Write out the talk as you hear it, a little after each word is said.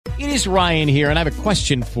It is Ryan here, and I have a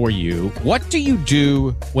question for you. What do you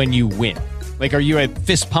do when you win? Like, are you a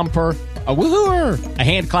fist pumper, a woohooer, a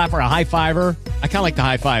hand clapper, a high fiver? I kind of like the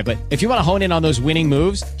high five, but if you want to hone in on those winning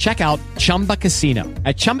moves, check out Chumba Casino.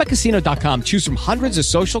 At ChumbaCasino.com, choose from hundreds of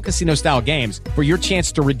social casino-style games for your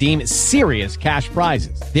chance to redeem serious cash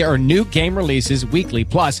prizes. There are new game releases weekly,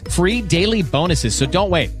 plus free daily bonuses. So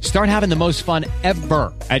don't wait. Start having the most fun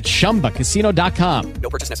ever at ChumbaCasino.com. No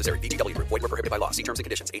purchase necessary. VGW Group. Void where prohibited by law. See terms and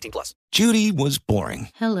conditions. 18+. Judy was boring.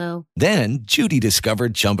 Hello. Then Judy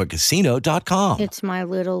discovered ChumbaCasino.com. It's my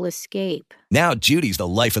little escape. Now Judy's the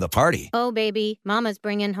life of the party. Oh, baby, mama's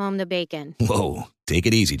bringing home the bacon. Whoa, take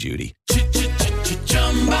it easy, Judy.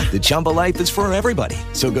 The Chumba life is for everybody.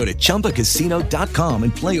 So go to ChumbaCasino.com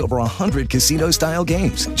and play over 100 casino-style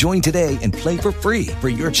games. Join today and play for free for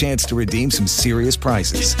your chance to redeem some serious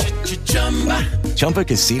prizes.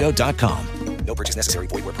 ChumbaCasino.com. No purchase necessary.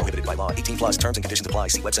 Void where prohibited by law. 18+. Terms and conditions apply.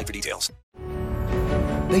 See website for details.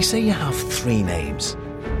 They say you have three names.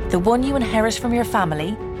 The one you inherit from your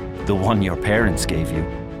family, the one your parents gave you,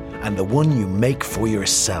 and the one you make for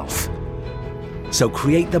yourself. So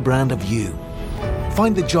create the brand of you.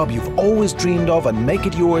 Find the job you've always dreamed of and make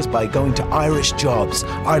it yours by going to Irish Jobs,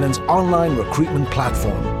 Ireland's online recruitment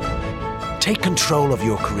platform. Take control of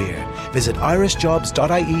your career. Visit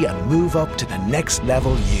irishjobs.ie and move up to the next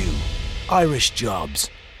level you. Irish Jobs.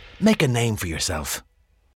 Make a name for yourself.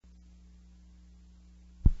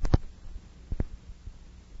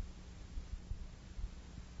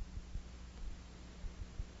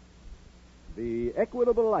 The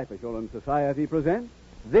Equitable Life Assurance Society presents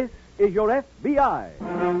This is Your FBI.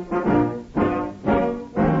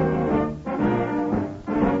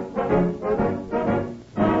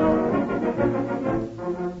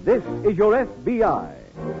 This is Your FBI,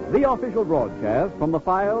 the official broadcast from the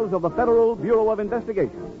files of the Federal Bureau of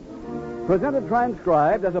Investigation. Presented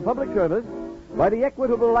transcribed as a public service by the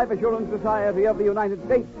Equitable Life Assurance Society of the United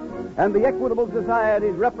States and the Equitable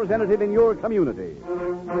Society's representative in your community.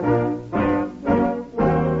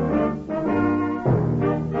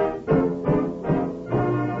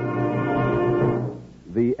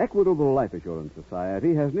 The Equitable Life Assurance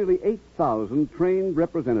Society has nearly 8,000 trained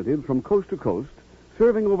representatives from coast to coast,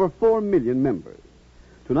 serving over 4 million members.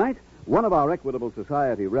 Tonight, one of our Equitable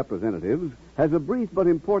Society representatives has a brief but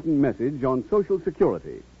important message on Social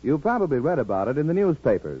Security. You probably read about it in the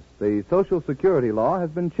newspapers. The Social Security law has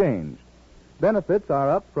been changed. Benefits are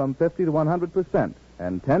up from 50 to 100%,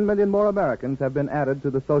 and 10 million more Americans have been added to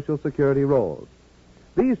the Social Security rolls.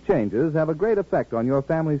 These changes have a great effect on your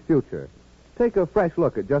family's future. Take a fresh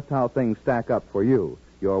look at just how things stack up for you,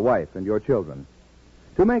 your wife, and your children.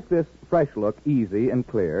 To make this fresh look easy and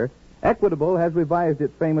clear, Equitable has revised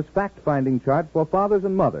its famous fact-finding chart for fathers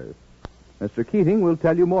and mothers. Mr. Keating will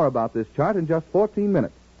tell you more about this chart in just 14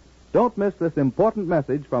 minutes. Don't miss this important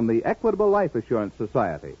message from the Equitable Life Assurance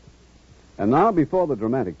Society. And now, before the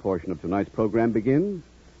dramatic portion of tonight's program begins,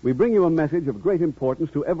 we bring you a message of great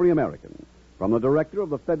importance to every American from the Director of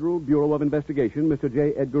the Federal Bureau of Investigation, Mr.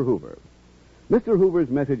 J. Edgar Hoover. Mr. Hoover's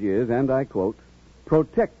message is, and I quote,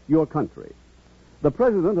 "Protect your country." The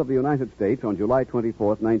President of the United States on July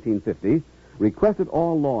 24th, 1950, requested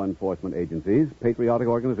all law enforcement agencies, patriotic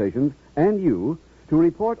organizations, and you to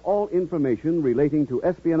report all information relating to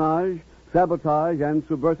espionage, sabotage, and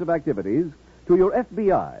subversive activities to your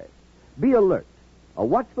FBI. Be alert. A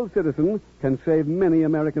watchful citizen can save many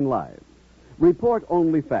American lives. Report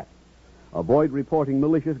only facts. Avoid reporting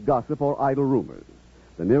malicious gossip or idle rumors.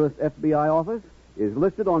 The nearest FBI office is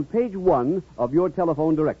listed on page 1 of your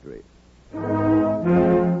telephone directory.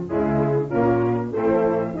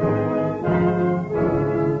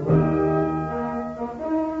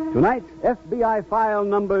 Tonight, FBI file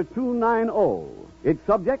number 290. Its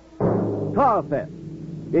subject, car theft.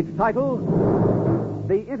 Its title,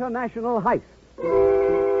 The International Heist.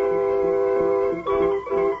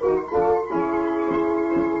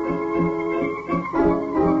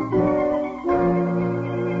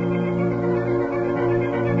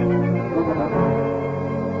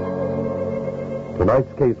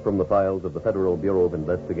 Tonight's case from the files of the Federal Bureau of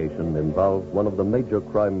Investigation involves one of the major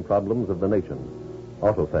crime problems of the nation,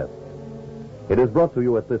 auto theft. It is brought to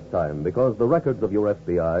you at this time because the records of your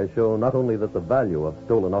FBI show not only that the value of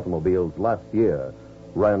stolen automobiles last year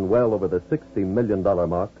ran well over the $60 million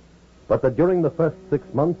mark, but that during the first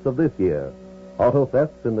 6 months of this year, auto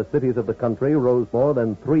thefts in the cities of the country rose more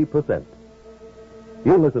than 3%.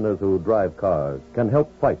 You listeners who drive cars can help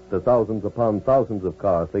fight the thousands upon thousands of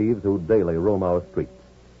car thieves who daily roam our streets.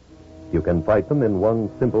 You can fight them in one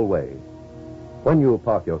simple way. When you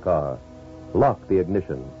park your car, lock the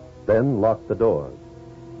ignition, then lock the doors.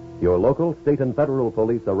 Your local, state, and federal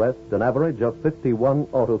police arrest an average of 51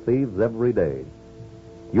 auto thieves every day.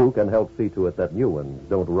 You can help see to it that new ones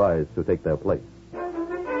don't rise to take their place.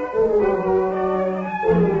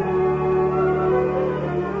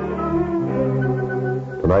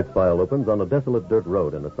 Tonight's file opens on a desolate dirt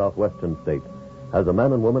road in a southwestern state as a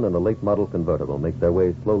man and woman in a late model convertible make their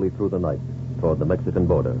way slowly through the night toward the Mexican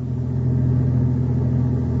border.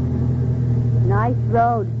 Nice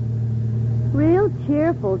road. Real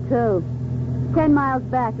cheerful, too. 10 miles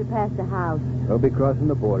back, we passed a house. They'll be crossing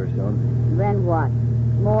the border soon. Then what?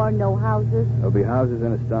 More no houses? There'll be houses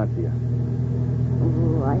in Estancia.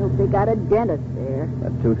 Oh, I hope they got a dentist there.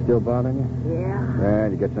 That tooth still bothering you? Yeah. Yeah,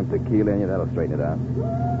 you get some tequila in you, that'll straighten it out.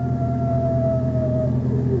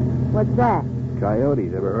 What's that?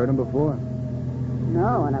 Coyotes, ever heard them before?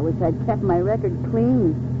 No, and I wish I'd kept my record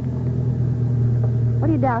clean. What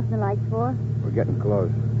are you dousing the lights for? We're getting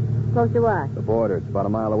close. Close to what? The border, it's about a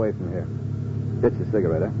mile away from here. Ditch the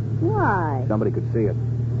cigarette, huh? Why? Somebody could see it.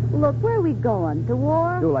 Look, where are we going? To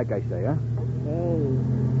war? Do like I say, huh? Hey.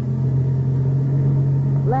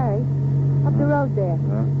 Larry, up the road there.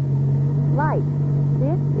 Huh? Light. See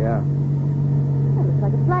it? Yeah, That looks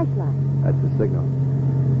like a flashlight. that's the signal.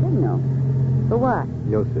 Signal. For what?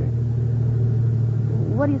 You'll see.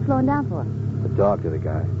 What are you slowing down for? To talk to the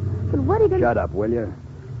guy. But what are you going to... Shut up, will you?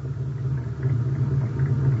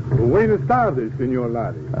 Buenas tardes, señor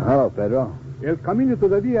Larry. Hello, Pedro. El camino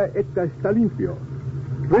todavía está limpio.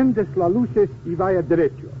 Prendes las luces y vaya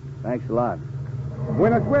derecho. Thanks a lot.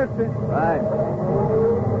 Buena suerte. Right.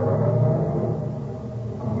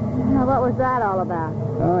 Now, what was that all about?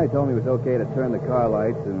 Oh, he told me it was okay to turn the car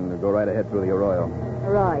lights and go right ahead through the arroyo.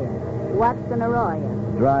 Arroyo. What's an arroyo?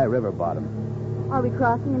 Dry river bottom. Are we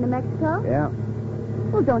crossing into Mexico? Yeah.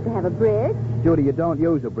 Well, don't they have a bridge? Judy, you don't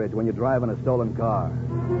use a bridge when you're driving a stolen car.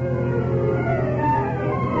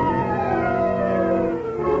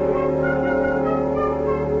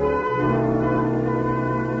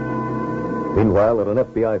 Meanwhile, at an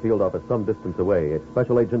FBI field office some distance away,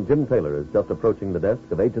 Special Agent Jim Taylor is just approaching the desk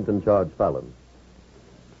of Agent in Charge Fallon.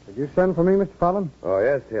 Did you send for me, Mr. Fallon? Oh,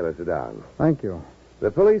 yes, Taylor. Sit down. Thank you.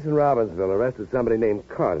 The police in Robbinsville arrested somebody named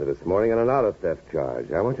Carter this morning on an auto theft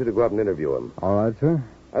charge. I want you to go up and interview him. All right, sir.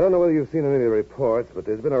 I don't know whether you've seen any of the reports, but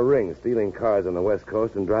there's been a ring stealing cars on the West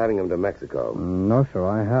Coast and driving them to Mexico. No, sir,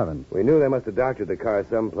 I haven't. We knew they must have doctored the cars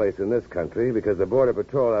someplace in this country because the Border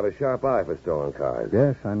Patrol have a sharp eye for stolen cars.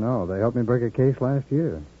 Yes, I know. They helped me break a case last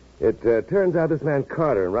year. It turns out this man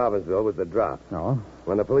Carter in Robbinsville was the drop. Oh?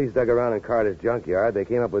 When the police dug around in Carter's junkyard, they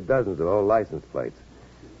came up with dozens of old license plates.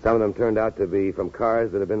 Some of them turned out to be from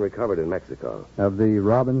cars that have been recovered in Mexico. Have the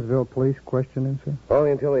Robbinsville police questioned him, sir? Only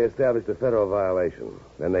until they established a federal violation.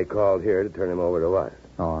 Then they called here to turn him over to us.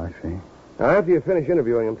 Oh, I see. Now, after you finish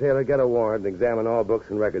interviewing him, Taylor, get a warrant and examine all books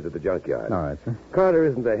and records at the junkyard. All right, sir. Carter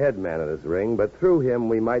isn't the head man of this ring, but through him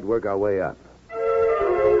we might work our way up.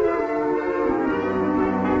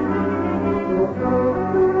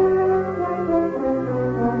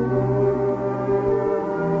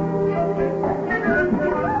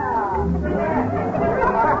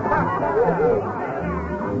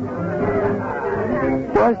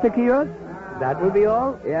 Was the kiosk? That will be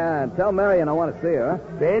all? Yeah, and tell Marion I want to see her,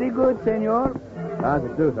 huh? Very good, senor. How's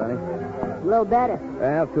the tooth, honey? A little better.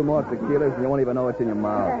 Have 2 more tequilas and you won't even know what's in your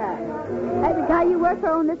mouth. Hey, the guy you work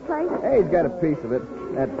for own this place? Hey, he's got a piece of it.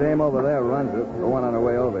 That dame over there runs it. The one on her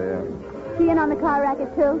way over here. She in on the car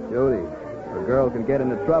racket, too? Judy. A girl can get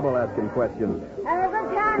into trouble asking questions. Have a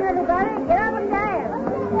good time, everybody. Get up and dance.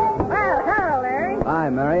 Well, hello, Larry. Hi,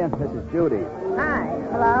 Marion. This is Judy. Hi.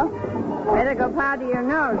 Hello? Better go powder your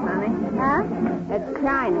nose, honey. Huh? It's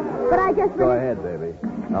shining. But I just... Go ahead, baby.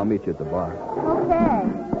 I'll meet you at the bar. Okay.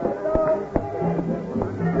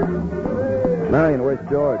 Marion, where's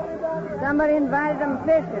George? Somebody invited him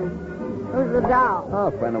fishing. Who's the doll? Oh,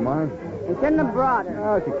 a friend of mine. He shouldn't have brought her.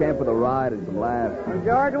 Oh, she came for the ride and some laughs. Well,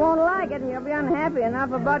 George won't like it, and you'll be unhappy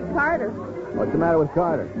enough about Carter. What's the matter with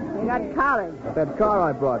Carter? He got collared. That car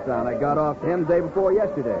I brought down, I got off him day before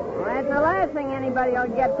yesterday. Well, that's the last thing anybody will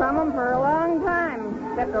get from him for a long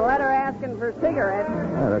time, except a letter asking for cigarettes.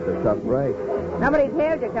 Oh, that's a tough break. Nobody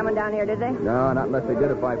tailed you coming down here, did they? No, not unless they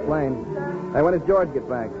did it by plane. Hey, when does George get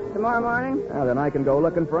back? Tomorrow morning? Well, then I can go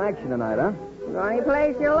looking for action tonight, huh? Go any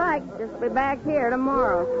place you like. Just be back here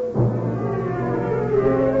tomorrow.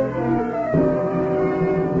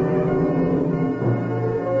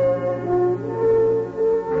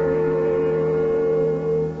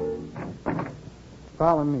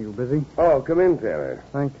 Fallon, you busy? Oh, come in, Taylor.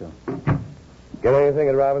 Thank you. Get anything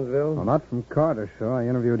at Robbinsville? Well, not from Carter, sir. I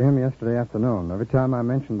interviewed him yesterday afternoon. Every time I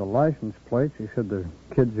mentioned the license plates, he said the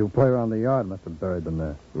kids who play around the yard must have buried them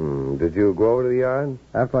there. Did you go over to the yard?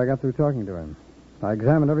 After I got through talking to him, I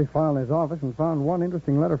examined every file in his office and found one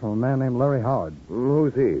interesting letter from a man named Larry Howard.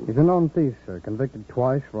 Who's he? He's a known thief, sir. Convicted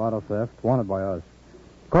twice for auto theft, wanted by us.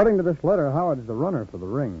 According to this letter, Howard's the runner for the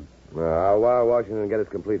ring. I'll wire Washington and get his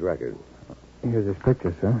complete record. Here's his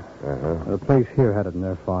picture, sir. Uh-huh. The place here had it in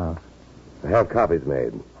their files. I have copies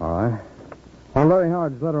made. All right. Well, Larry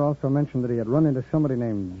Howard's letter also mentioned that he had run into somebody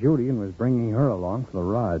named Judy and was bringing her along for the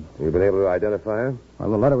ride. You've been able to identify her? Well,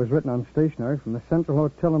 the letter was written on stationery from the Central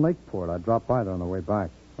Hotel in Lakeport. I dropped by there on the way back.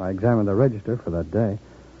 I examined the register for that day.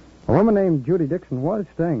 A woman named Judy Dixon was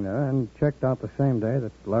staying there and checked out the same day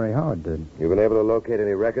that Larry Howard did. You've been able to locate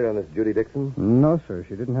any record on this Judy Dixon? No, sir.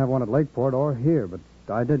 She didn't have one at Lakeport or here, but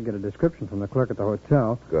I did get a description from the clerk at the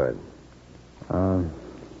hotel. Good.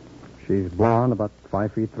 She's blonde, about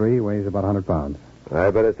 5'3", weighs about 100 pounds.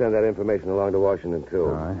 I better send that information along to Washington, too.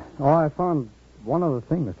 All right. Oh, I found one other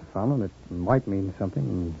thing, Mr. Fallon. It might mean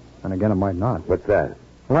something, and again, it might not. What's that?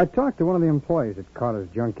 Well, I talked to one of the employees at Carter's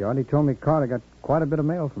junkyard. He told me Carter got quite a bit of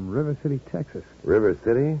mail from River City, Texas. River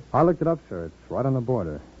City? I looked it up, sir. It's right on the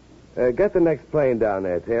border. Get the next plane down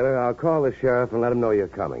there, Taylor. I'll call the sheriff and let him know you're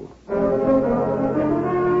coming.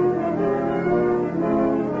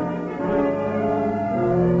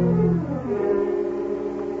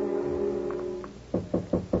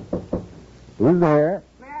 Who's there?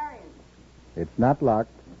 Marion. It's not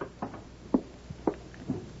locked.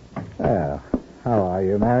 Well, how are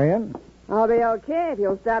you, Marion? I'll be okay if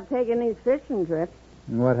you'll stop taking these fishing trips.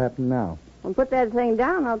 And what happened now? Well, put that thing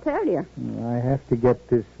down, I'll tell you. I have to get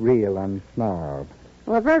this reel unsnarled.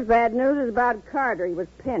 Well, the first bad news is about Carter. He was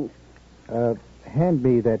pinched. Hand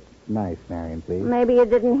me that knife, Marion, please. Maybe you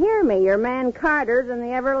didn't hear me. Your man Carter's in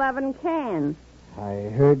the ever-loving can. I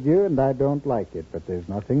heard you, and I don't like it, but there's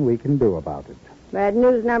nothing we can do about it. Bad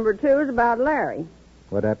news number 2 is about Larry.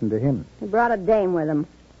 What happened to him? He brought a dame with him.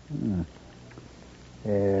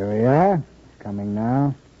 There we are. Coming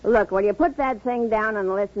now. Look, will you put that thing down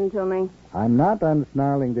and listen to me? I'm not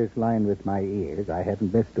unsnarling this line with my ears. I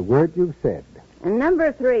haven't missed a word you've said. And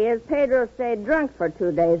number 3 is Pedro stayed drunk for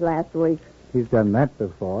 2 days last week. He's done that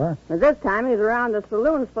before. But this time he was around the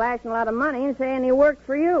saloon splashing a lot of money and saying he worked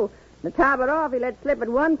for you. To top it off, he let slip at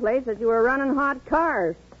one place that you were running hot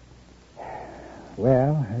cars.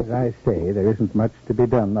 Well, as I say, there isn't much to be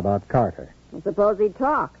done about Carter. I suppose he'd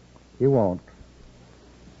talk. He won't.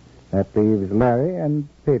 That leaves Larry and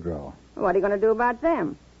Pedro. What are you going to do about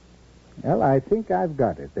them? Well, I think I've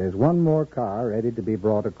got it. There's one more car ready to be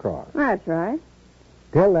brought across. That's right.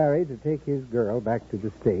 Tell Larry to take his girl back to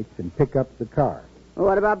the States and pick up the car. Well,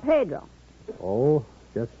 what about Pedro? Oh,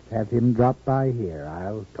 just have him drop by here.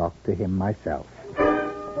 I'll talk to him myself.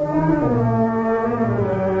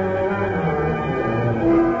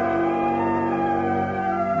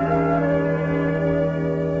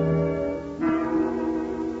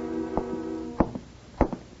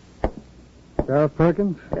 Sheriff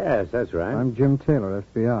Perkins? Yes, that's right. I'm Jim Taylor,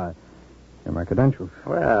 FBI. Here are my credentials.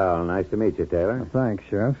 Well, nice to meet you, Taylor. Thanks,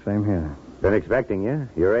 Sheriff. Same here. Been expecting you.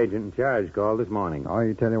 Your agent in charge called this morning. Oh,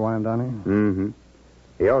 you tell you why I'm down here? Mm-hmm.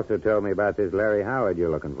 He also told me about this Larry Howard you're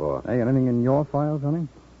looking for. Hey, anything in your files on him?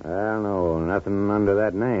 Well, no, nothing under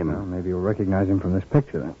that name. Well, maybe you'll recognize him from this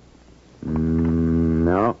picture, then.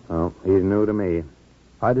 No, he's new to me.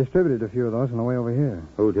 I distributed a few of those on the way over here.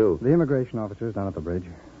 Who to? The immigration officers down at the bridge.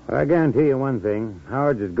 Well, I guarantee you one thing.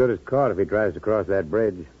 Howard's as good as caught if he tries to cross that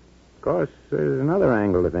bridge. Of course, there's another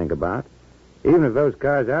angle to think about. Even if those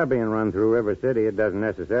cars are being run through River City, it doesn't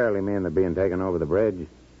necessarily mean they're being taken over the bridge.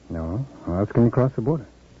 No? How else can you cross the border?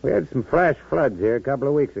 We had some flash floods here a couple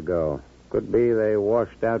of weeks ago. Could be they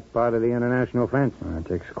washed out part of the international fence. It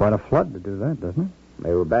takes quite a flood to do that, doesn't it?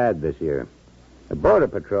 They were bad this year. The Border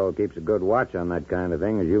Patrol keeps a good watch on that kind of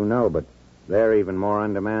thing, as you know, but they're even more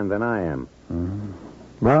on demand than I am. Mm-hmm.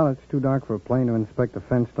 Well, it's too dark for a plane to inspect the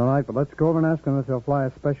fence tonight, but let's go over and ask them if they'll fly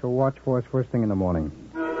a special watch for us first thing in the morning.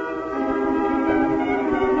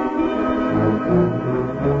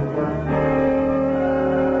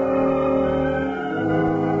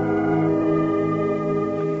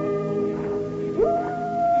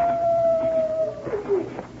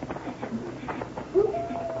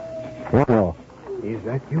 Hello. Is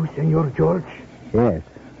that you, Senor George? Yes.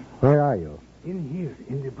 Where are you? In here,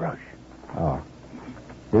 in the brush. Oh.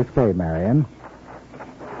 This way, Marion.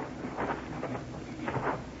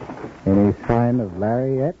 Any sign of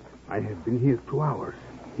Larry yet? I have been here 2 hours.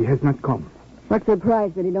 He has not come. What's the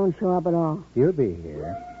surprise that he don't show up at all? He'll be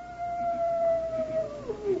here.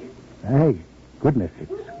 Hey, goodness,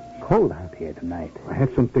 it's cold out here tonight. I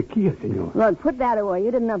had some tequila, senor. Look, put that away.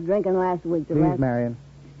 You did enough drinking last week. Please, Marion.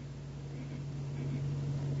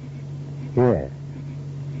 Yes.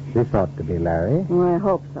 This ought to be Larry. Well, I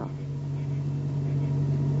hope so.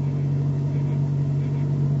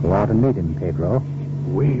 You ought to meet him, Pedro.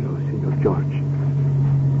 Bueno, senor George.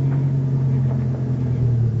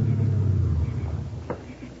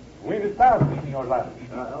 Buenas tardes, senor Larry.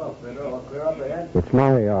 Hello, Pedro. I'll clear up ahead. It's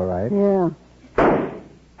Larry, all right. Yeah.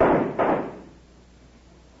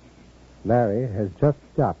 Larry has just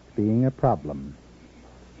stopped being a problem.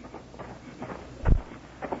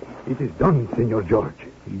 It is done, senor George.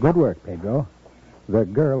 Good work, Pedro. The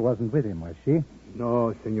girl wasn't with him, was she?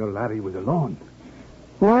 No, senor Larry was alone.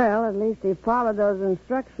 Well, at least he followed those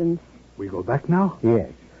instructions. We go back now?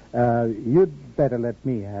 Yes. You'd better let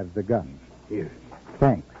me have the gun. Here.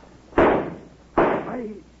 Thanks.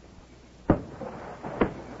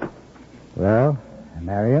 Well,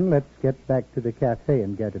 Marion, let's get back to the cafe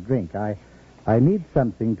and get a drink. I need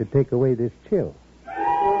something to take away this chill.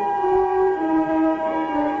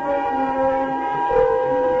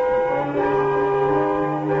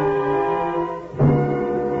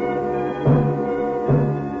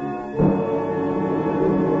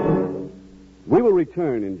 We will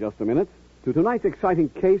return in just a minute to tonight's exciting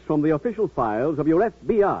case from the official files of your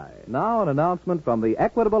FBI. Now an announcement from the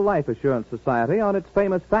Equitable Life Assurance Society on its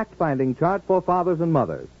famous fact-finding chart for fathers and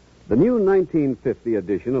mothers. The new 1950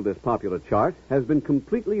 edition of this popular chart has been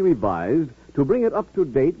completely revised to bring it up to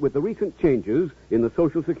date with the recent changes in the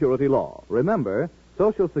Social Security law. Remember,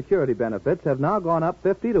 Social Security benefits have now gone up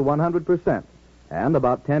 50 to 100%, and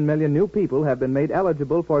about 10 million new people have been made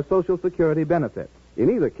eligible for Social Security benefits. In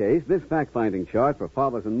either case, this fact-finding chart for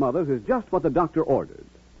fathers and mothers is just what the doctor ordered.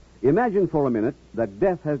 Imagine for a minute that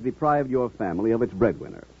death has deprived your family of its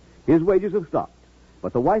breadwinner. His wages have stopped,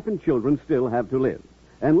 but the wife and children still have to live.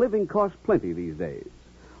 And living costs plenty these days.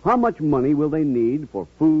 How much money will they need for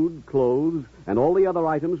food, clothes, and all the other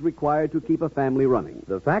items required to keep a family running?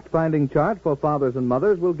 The fact-finding chart for fathers and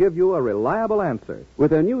mothers will give you a reliable answer.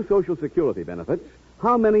 With their new Social Security benefits,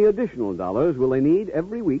 how many additional dollars will they need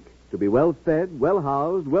every week to be well-fed,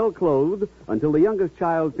 well-housed, well-clothed until the youngest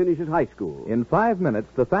child finishes high school? In 5 minutes,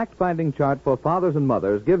 the fact-finding chart for fathers and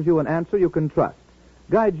mothers gives you an answer you can trust,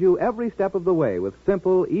 guides you every step of the way with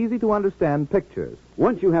simple, easy-to-understand pictures.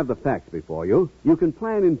 Once you have the facts before you, you can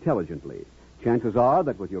plan intelligently. Chances are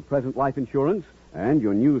that with your present life insurance and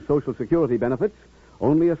your new Social Security benefits,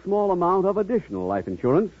 only a small amount of additional life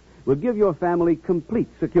insurance will give your family complete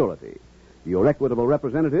security. Your Equitable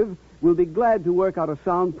representative will be glad to work out a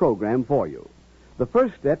sound program for you. The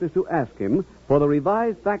first step is to ask him for the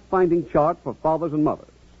revised fact-finding chart for fathers and mothers.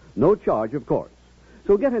 No charge, of course.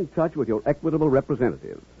 So get in touch with your Equitable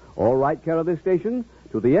representative, or write care of this station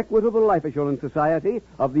to the Equitable Life Assurance Society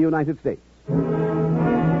of the United States. And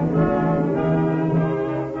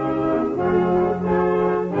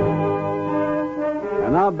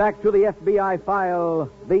now back to the FBI file,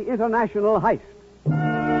 the International Heist.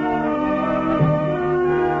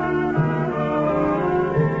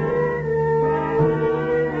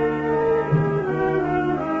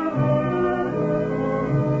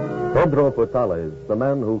 Pedro Portales, the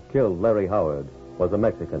man who killed Larry Howard, was a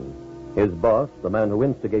Mexican. His boss, the man who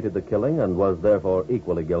instigated the killing and was therefore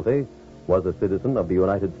equally guilty, was a citizen of the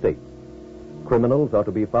United States. Criminals are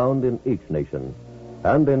to be found in each nation,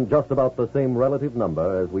 and in just about the same relative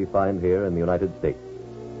number as we find here in the United States.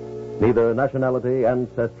 Neither nationality,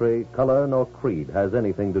 ancestry, color, nor creed has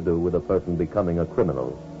anything to do with a person becoming a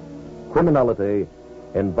criminal. Criminality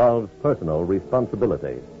involves personal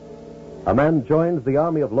responsibility. A man joins the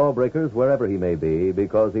army of lawbreakers wherever he may be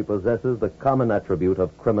because he possesses the common attribute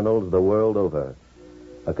of criminals the world over,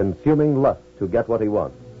 a consuming lust to get what he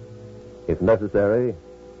wants, if necessary,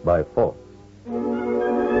 by force.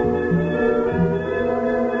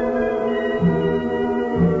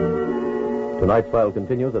 Tonight's file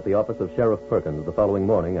continues at the office of Sheriff Perkins the following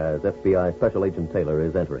morning as FBI Special Agent Taylor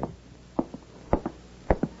is entering.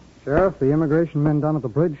 Sheriff, the immigration men down at the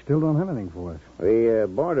bridge still don't have anything for us. The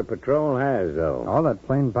Border Patrol has, though. Oh, that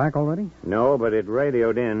plane back already? No, but it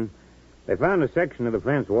radioed in. They found a section of the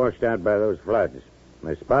fence washed out by those floods.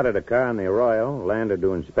 They spotted a car in the Arroyo, landed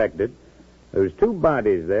to inspect it. There was 2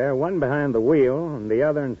 bodies there, one behind the wheel and the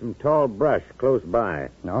other in some tall brush close by.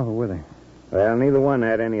 No, who were they? Well, neither one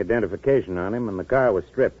had any identification on him, and the car was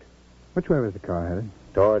stripped. Which way was the car headed?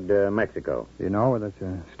 Toward Mexico. Do you know whether it's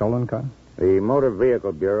a stolen car? The Motor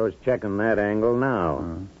Vehicle Bureau's checking that angle now.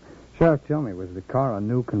 Sheriff, tell me, was the car a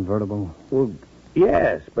new convertible? Well,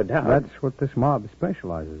 yes, but how? That's what this mob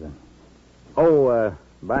specializes in. Oh,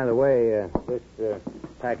 by the way, this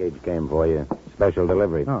package came for you. special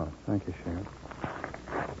delivery. Oh, thank you, Sheriff.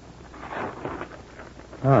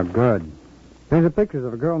 Oh, good. These are pictures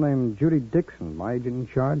of a girl named Judy Dixon. My agent in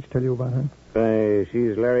charge tell you about her?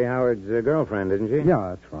 She's Larry Howard's girlfriend, isn't she?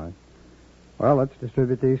 Yeah, that's right. Well, let's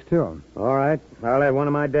distribute these to him. All right. I'll have one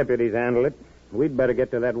of my deputies handle it. We'd better get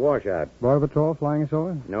to that washout. Border Patrol flying us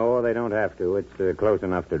over? No, they don't have to. It's close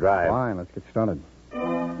enough to drive. Fine, let's get started.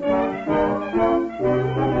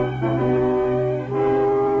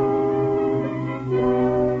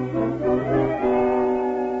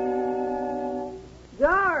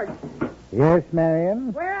 George, Yes,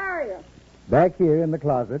 Marion? where are you? Back here in the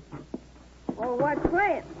closet. Oh, what's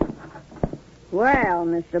playing? Well,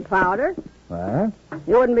 Mr. Powder, What?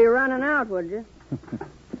 you wouldn't be running out, would you?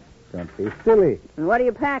 Don't be silly. And what are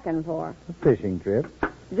you packing for? A fishing trip.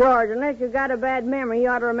 George, unless you've got a bad memory, you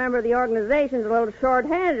ought to remember the organization's a little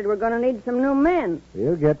short-handed. We're going to need some new men.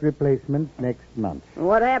 We'll get replacements next month. And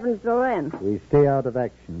what happens till then? We stay out of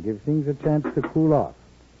action. Give things a chance to cool off.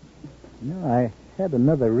 You know, I had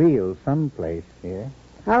another reel someplace here.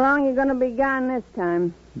 How long you going to be gone this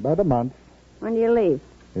time? About a month. When do you leave?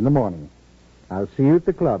 In the morning. I'll see you at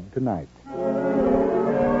the club tonight.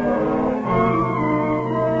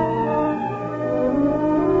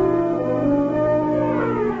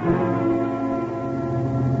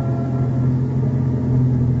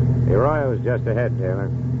 The Arroyo's just ahead, Taylor.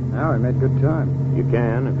 Now we made good time. You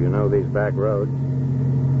can, if you know these back roads.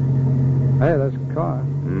 Hey, there's a car.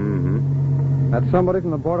 Mm-hmm. That's somebody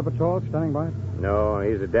from the Border Patrol standing by? No,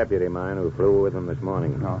 he's a deputy of mine who flew with him this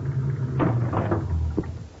morning. No.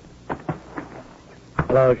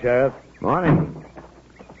 Hello, Sheriff. Morning.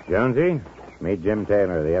 Jonesy, meet Jim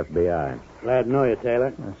Taylor of the FBI. Glad to know you,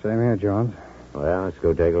 Taylor. Same here, Jones. Well, let's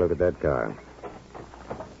go take a look at that car.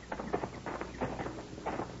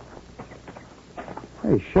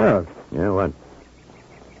 Hey, Sheriff. Yeah, what?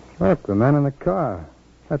 Look, the man in the car.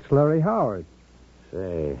 That's Larry Howard.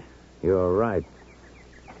 Say, you're right.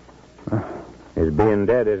 His being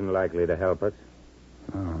dead isn't likely to help us.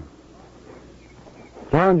 Oh.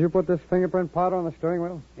 Jones, you put this fingerprint powder on the steering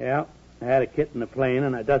wheel? Yeah. I had a kit in the plane,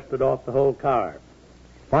 and I dusted off the whole car.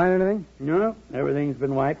 Find anything? No, everything's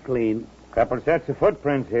been wiped clean. Couple sets of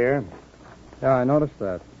footprints here. Yeah, I noticed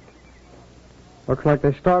that. Looks like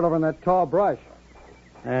they start over in that tall brush.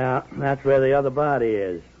 Yeah, that's where the other body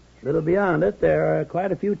is. A little beyond it, there are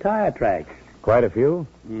quite a few tire tracks. Quite a few?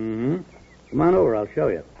 Mm-hmm. Come on over, I'll show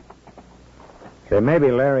you. Say,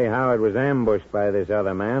 maybe Larry Howard was ambushed by this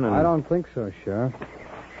other man and... I don't think so, Sheriff.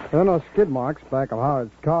 There are no skid marks back of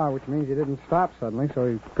Howard's car, which means he didn't stop suddenly, so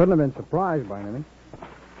he couldn't have been surprised by anything.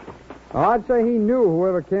 I'd say he knew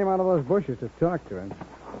whoever came out of those bushes to talk to him.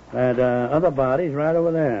 That other body's right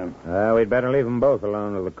over there. We'd better leave them both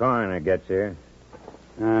alone till the coroner gets here.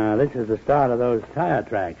 This is the start of those tire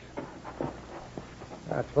tracks.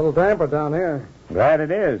 That's a little damper down here. Glad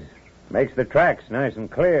it is. Makes the tracks nice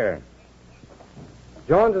and clear.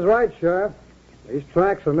 Jones is right, Sheriff. These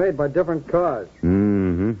tracks were made by different cars.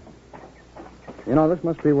 Mm-hmm. You know, this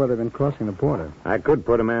must be where they've been crossing the border. I could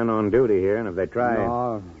put a man on duty here, and if they try...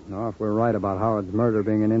 No, if we're right about Howard's murder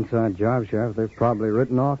being an inside job, Sheriff, they've probably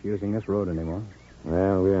written off using this road anymore.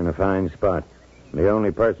 Well, we're in a fine spot. The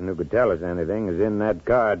only person who could tell us anything is in that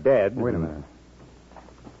car dead. Wait a minute.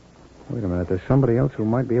 There's somebody else who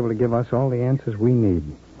might be able to give us all the answers we need.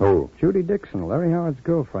 Who? Judy Dixon, Larry Howard's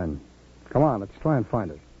girlfriend. Come on, let's try and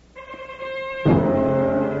find her.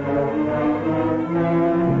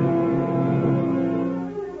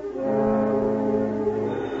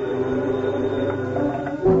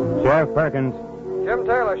 Sheriff Perkins. Jim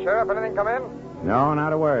Taylor, Sheriff. Anything come in? No,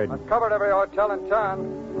 not a word. I've covered every hotel in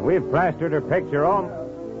town. We've plastered her picture all...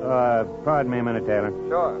 pardon me a minute, Taylor.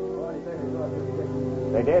 Sure.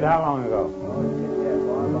 They did? How long ago?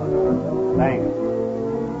 Thanks.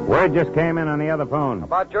 Word just came in on the other phone.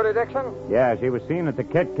 About Judy Dixon? Yeah, she was seen at the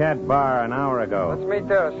Kit Kat bar an hour ago. Let's meet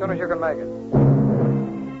there as soon as you can make it.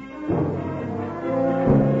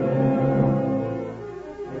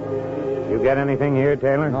 You get anything here,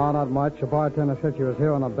 Taylor? No, not much. The bartender said she was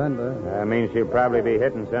here on a bender. That means she'll probably be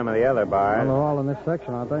hitting some of the other bars. Well, they're all in this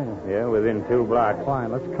section, aren't they? Yeah, within 2 blocks.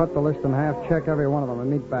 Fine, let's cut the list in half, check every one of them,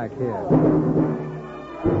 and meet back here.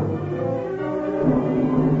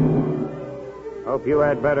 Hope you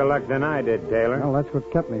had better luck than I did, Taylor. Well, that's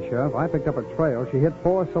what kept me, Sheriff. I picked up a trail. She hit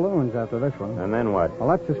 4 saloons after this one. And then what? Well,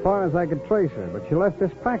 that's as far as I could trace her, but she left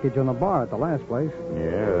this package on the bar at the last place.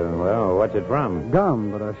 Yeah, well, what's it from?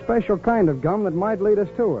 Gum, but a special kind of gum that might lead us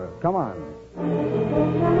to her. Come on.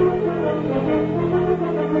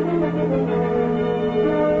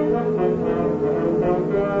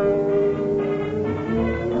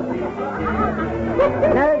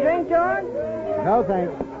 Another drink, George? No,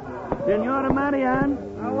 thanks. Senora Marian,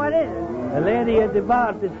 Oh, what is it? the lady at the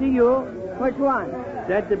bar to see you. Which one?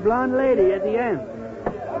 That's the blonde lady at the end.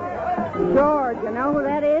 George, you know who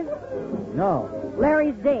that is? No.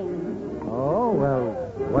 Larry's dame. Oh, well,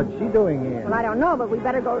 what's she doing here? Well, I don't know, but we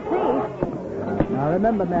better go see. Now,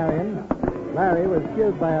 remember, Marion, Larry was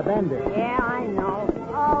killed by a bandit. Yeah, I know.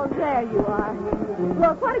 Oh, there you are.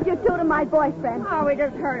 Look, what did you do to my boyfriend? Oh, we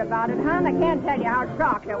just heard about it, hon. I can't tell you how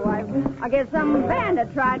shocked I was. I guess some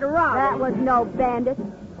bandit tried to rob That him. was no bandit.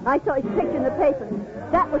 I saw his picture in the paper.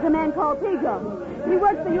 That was a man called Pedro. He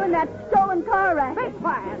worked for you in that stolen car racket. Be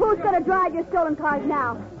quiet. Who's going to drive your stolen cars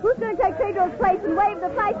now? Who's going to take Pedro's place and wave the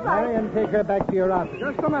flight flag? Marion, take her back to your office.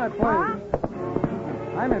 Just a minute, please. Huh?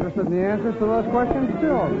 I'm interested in the answers to those questions,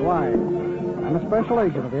 too. Why? I'm a special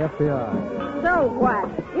agent of the FBI. So what?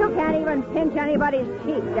 You can't even pinch anybody's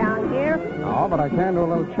cheek down here. No, but I can do a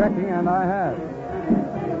little checking, and I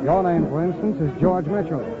have. Your name, for instance, is George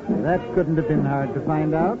Mitchell. That couldn't have been hard to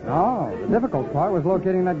find out. No, the difficult part was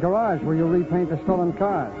locating that garage where you repaint the stolen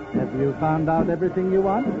cars. Have you found out everything you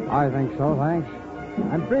want? I think so, thanks.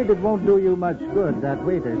 I'm afraid it won't do you much good. That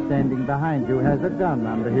waiter standing behind you has a gun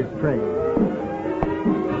under his tray.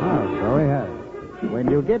 Oh, so he has. When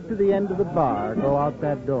you get to the end of the bar, go out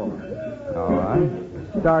that door. All right.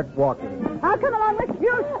 Start walking. I'll come along with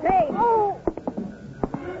you, Steve. Oh!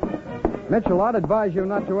 Mitchell, I'd advise you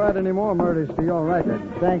not to add any more murders to your record.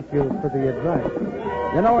 Thank you for the advice.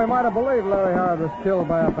 You know, we might have believed Larry Howard was killed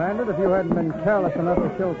by a bandit if you hadn't been careless enough to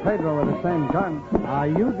kill Pedro with the same gun. Are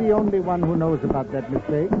you the only one who knows about that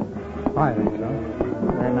mistake? I think so.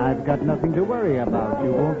 Then I've got nothing to worry about.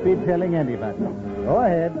 You won't be telling anybody. Go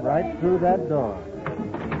ahead, right through that door.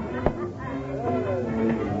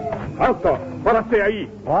 Alto! Párate ahí!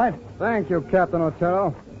 What? Thank you, Captain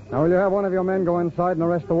Otero. Now, will you have one of your men go inside and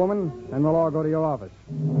arrest the woman? And we'll all go to your office.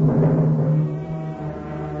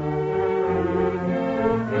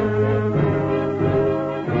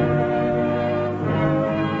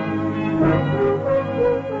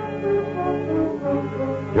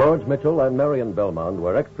 George Mitchell and Marion Belmont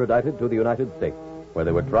were extradited to the United States, where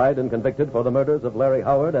they were tried and convicted for the murders of Larry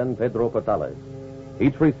Howard and Pedro Portales.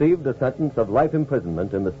 Each received a sentence of life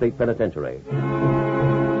imprisonment in the state penitentiary.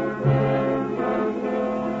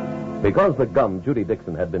 Because the gum Judy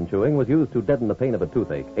Dixon had been chewing was used to deaden the pain of a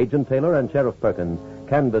toothache, Agent Taylor and Sheriff Perkins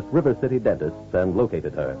canvassed River City dentists and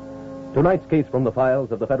located her. Tonight's case from the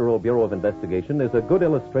files of the Federal Bureau of Investigation is a good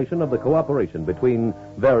illustration of the cooperation between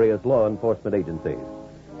various law enforcement agencies.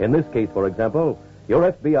 In this case, for example,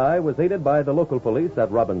 your FBI was aided by the local police at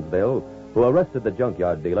Robbinsville, who arrested the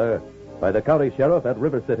junkyard dealer, by the county sheriff at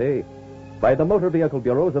River City, by the motor vehicle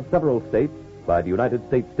bureaus of several states, by the United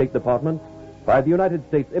States State Department, by the United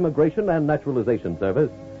States Immigration and Naturalization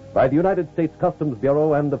Service, by the United States Customs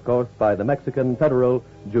Bureau, and, of course, by the Mexican Federal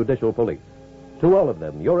Judicial Police. To all of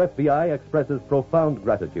them, your FBI expresses profound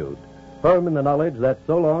gratitude, firm in the knowledge that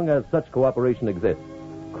so long as such cooperation exists,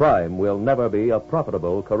 crime will never be a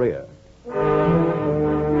profitable career.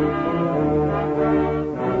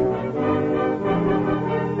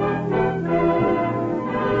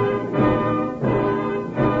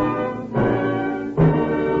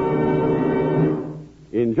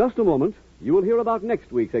 In just a moment, you will hear about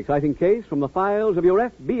next week's exciting case from the files of your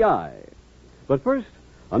FBI. But first,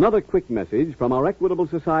 another quick message from our Equitable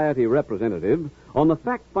Society representative on the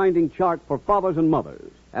fact-finding chart for fathers and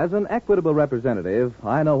mothers. As an Equitable representative,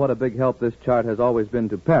 I know what a big help this chart has always been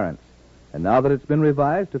to parents. And now that it's been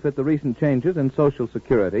revised to fit the recent changes in Social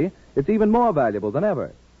Security, it's even more valuable than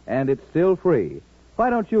ever. And it's still free. Why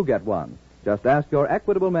don't you get one? Just ask your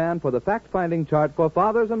Equitable man for the fact-finding chart for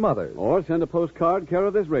fathers and mothers. Or send a postcard care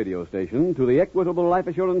of this radio station to the Equitable Life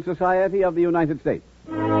Assurance Society of the United States.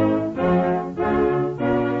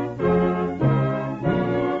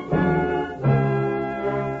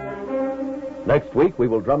 Next week, we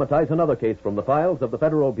will dramatize another case from the files of the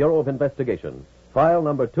Federal Bureau of Investigation. File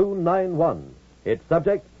number 291. Its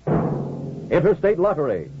subject, Interstate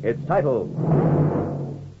Lottery. Its title,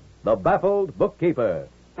 The Baffled Bookkeeper.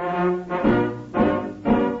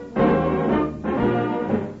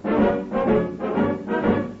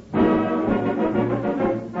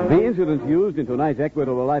 The incidents used in tonight's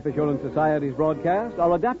Equitable Life Assurance Society's broadcast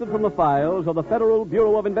are adapted from the files of the Federal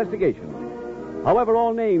Bureau of Investigation. However,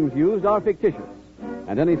 all names used are fictitious,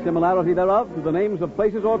 and any similarity thereof to the names of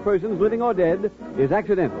places or persons living or dead is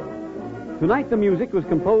accidental. Tonight, the music was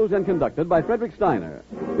composed and conducted by Frederick Steiner.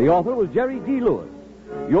 The author was Jerry D. Lewis.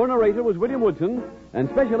 Your narrator was William Woodson, and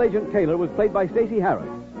Special Agent Taylor was played by Stacey Harris.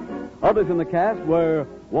 Others in the cast were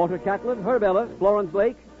Walter Catlett, Herb Ellis, Florence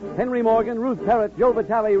Lake, Henry Morgan, Ruth Parrott, Joe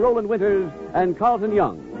Vitale, Roland Winters, and Carlton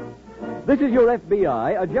Young. This Is Your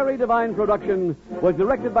FBI, a Jerry Devine production, was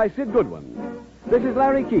directed by Sid Goodwin. This is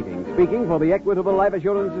Larry Keating speaking for the Equitable Life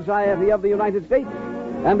Assurance Society of the United States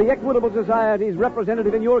and the Equitable Society's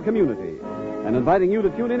representative in your community, and inviting you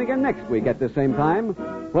to tune in again next week at this same time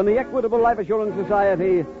when the Equitable Life Assurance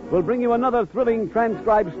Society will bring you another thrilling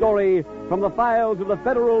transcribed story from the files of the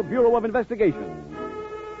Federal Bureau of Investigation.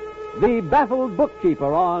 The Baffled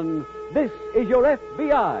Bookkeeper on This Is Your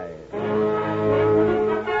FBI.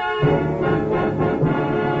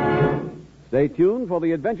 Stay tuned for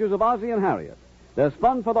the adventures of Ozzie and Harriet. There's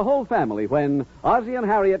fun for the whole family when Ozzie and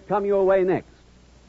Harriet come your way next.